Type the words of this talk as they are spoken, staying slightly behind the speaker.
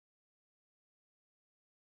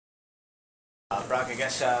Brock, I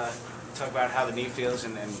guess talk about how the knee feels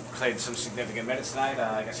and played some significant minutes tonight.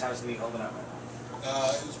 I guess how's the knee holding up?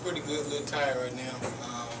 It was pretty good. A little tired right now,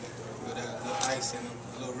 with a little ice and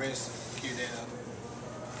a little rest to cure that up.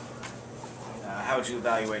 How would you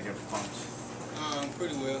evaluate your performance?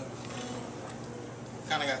 Pretty well.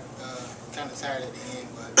 Kind of got kind of tired at the end,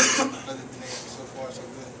 but other than that, so far so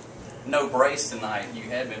good. No brace tonight. You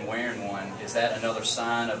had been wearing one. Is that another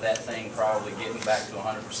sign of that thing probably getting back to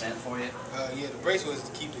 100% for you? Yeah, the brace was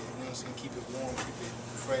to keep it, you know what I'm saying, keep it warm, keep it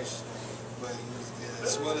fresh. But it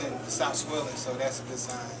was swelling, it stopped swelling, so that's a good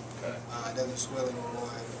sign. Okay. It doesn't swell anymore.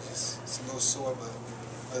 It's a little sore, but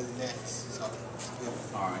other than that, it's good.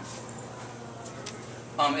 All right.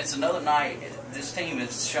 It's another night. This team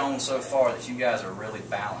has shown so far that you guys are really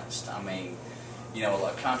balanced. I mean, you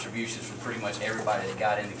know, contributions from pretty much everybody that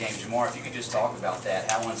got in the game. Jamar, if you could just talk about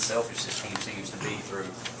that, how unselfish this team seems to be through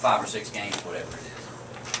 5 or 6 games, whatever it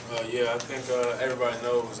is. Yeah, I think everybody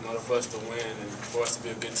knows in order for us to win and for us to be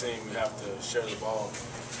a good team, we have to share the ball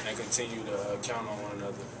and continue to count on one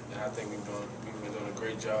another. And I think we've been doing a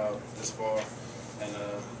great job this far, and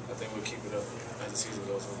I think we'll keep it up as the season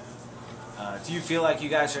goes on. Do you feel like you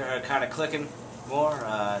guys are kind of clicking more?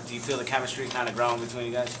 Do you feel the chemistry kind of growing between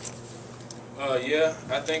you guys? Yeah,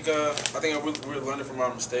 I think we're learning from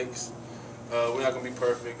our mistakes. We're not going to be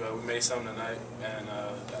perfect. We made some tonight, and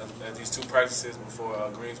at these 2 practices before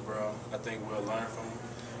Greensboro, I think we'll learn from them,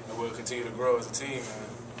 and we'll continue to grow as a team,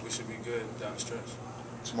 and we should be good down the stretch.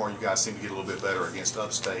 Tomorrow, you guys seem to get a little bit better against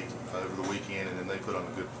Upstate over the weekend, and then they put on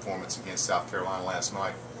a good performance against South Carolina last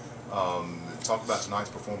night. Talk about tonight's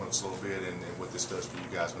performance a little bit and what this does for you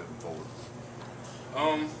guys moving forward.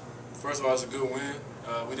 First of all, it's a good win.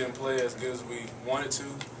 We didn't play as good as we wanted to,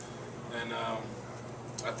 and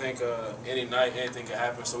I think any night anything can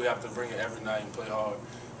happen, so we have to bring it every night and play hard.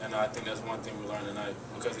 And I think that's one thing we learned tonight,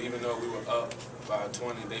 because even though we were up by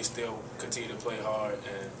 20, they still continue to play hard,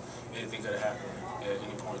 and anything could have happened at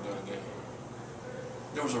any point during the game.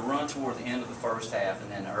 There was a run toward the end of the first half,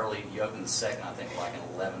 and then early, you opened the second, I think, like an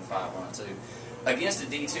 11-5 run, too. Against a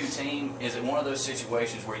D2 team, is it one of those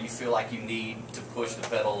situations where you feel like you need to push the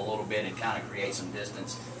pedal a little bit and kind of create some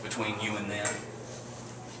distance between you and them?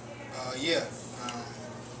 Yeah. I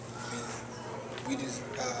mean, we just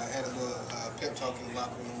had a little pep talk in the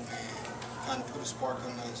locker room and kind of put a spark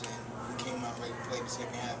on us, and we came out ready to play the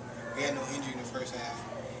second half. We had no injury in the first half,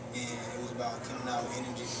 and it was about coming out with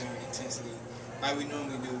energy, clearing intensity, like we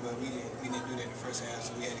normally do, but we didn't do that in the first half,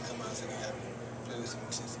 so we had to come out in the second half and play with some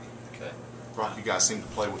intensity. Okay. Brock, you guys seem to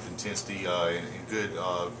play with intensity and good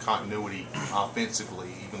continuity offensively,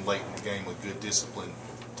 even late in the game with good discipline.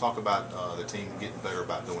 Talk about the team getting better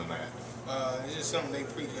about doing that. It's just something they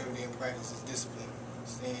preach every day in practice, is discipline.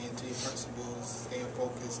 Staying to your principles, staying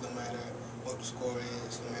focused no matter what the score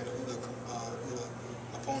is, no matter who the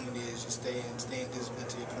opponent is, just staying disciplined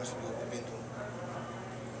to your principles we've been doing.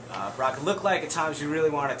 Brock, it looked like at times you really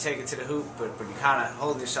want to take it to the hoop, but you kind of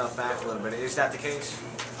hold yourself back a little bit. Is that the case?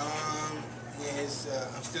 Yeah,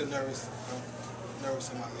 I'm still nervous. I'm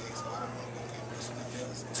nervous in my legs, so I don't want to go get this or nothing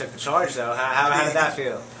else. You took the charge, though. How did that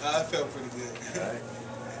feel? I felt pretty good. All right.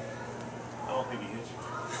 I don't think he hit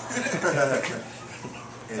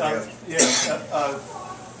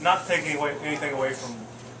you. Not taking anything away from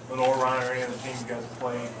Lenoir-Rhyne or any of the teams you guys have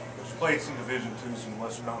played, but you played some Division II, some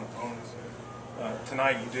lesser-known opponents.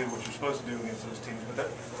 Tonight you did what you're supposed to do against those teams, but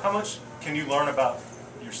how much can you learn about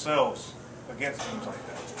yourselves against teams like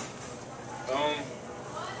that?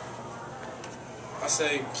 I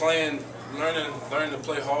say learning to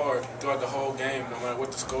play hard throughout the whole game, no matter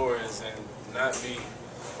what the score is, and not be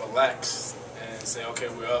relaxed and say, okay,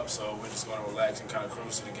 we're up, so we're just going to relax and kind of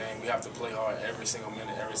cruise to the game. We have to play hard every single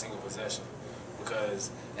minute, every single possession,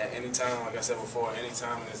 because at any time, like I said before, any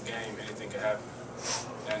time in this game, anything can happen.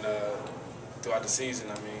 And throughout the season,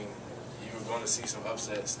 I mean, you're going to see some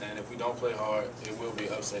upsets, and if we don't play hard, it will be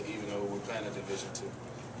upset, even though we're playing a Division II.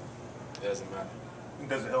 It doesn't matter.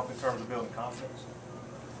 Does it help in terms of building confidence?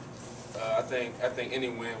 I think any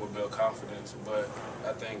win will build confidence, but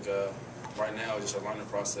I think right now it's just a learning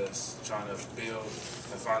process, trying to build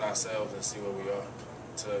and find ourselves and see where we are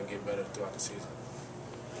to get better throughout the season.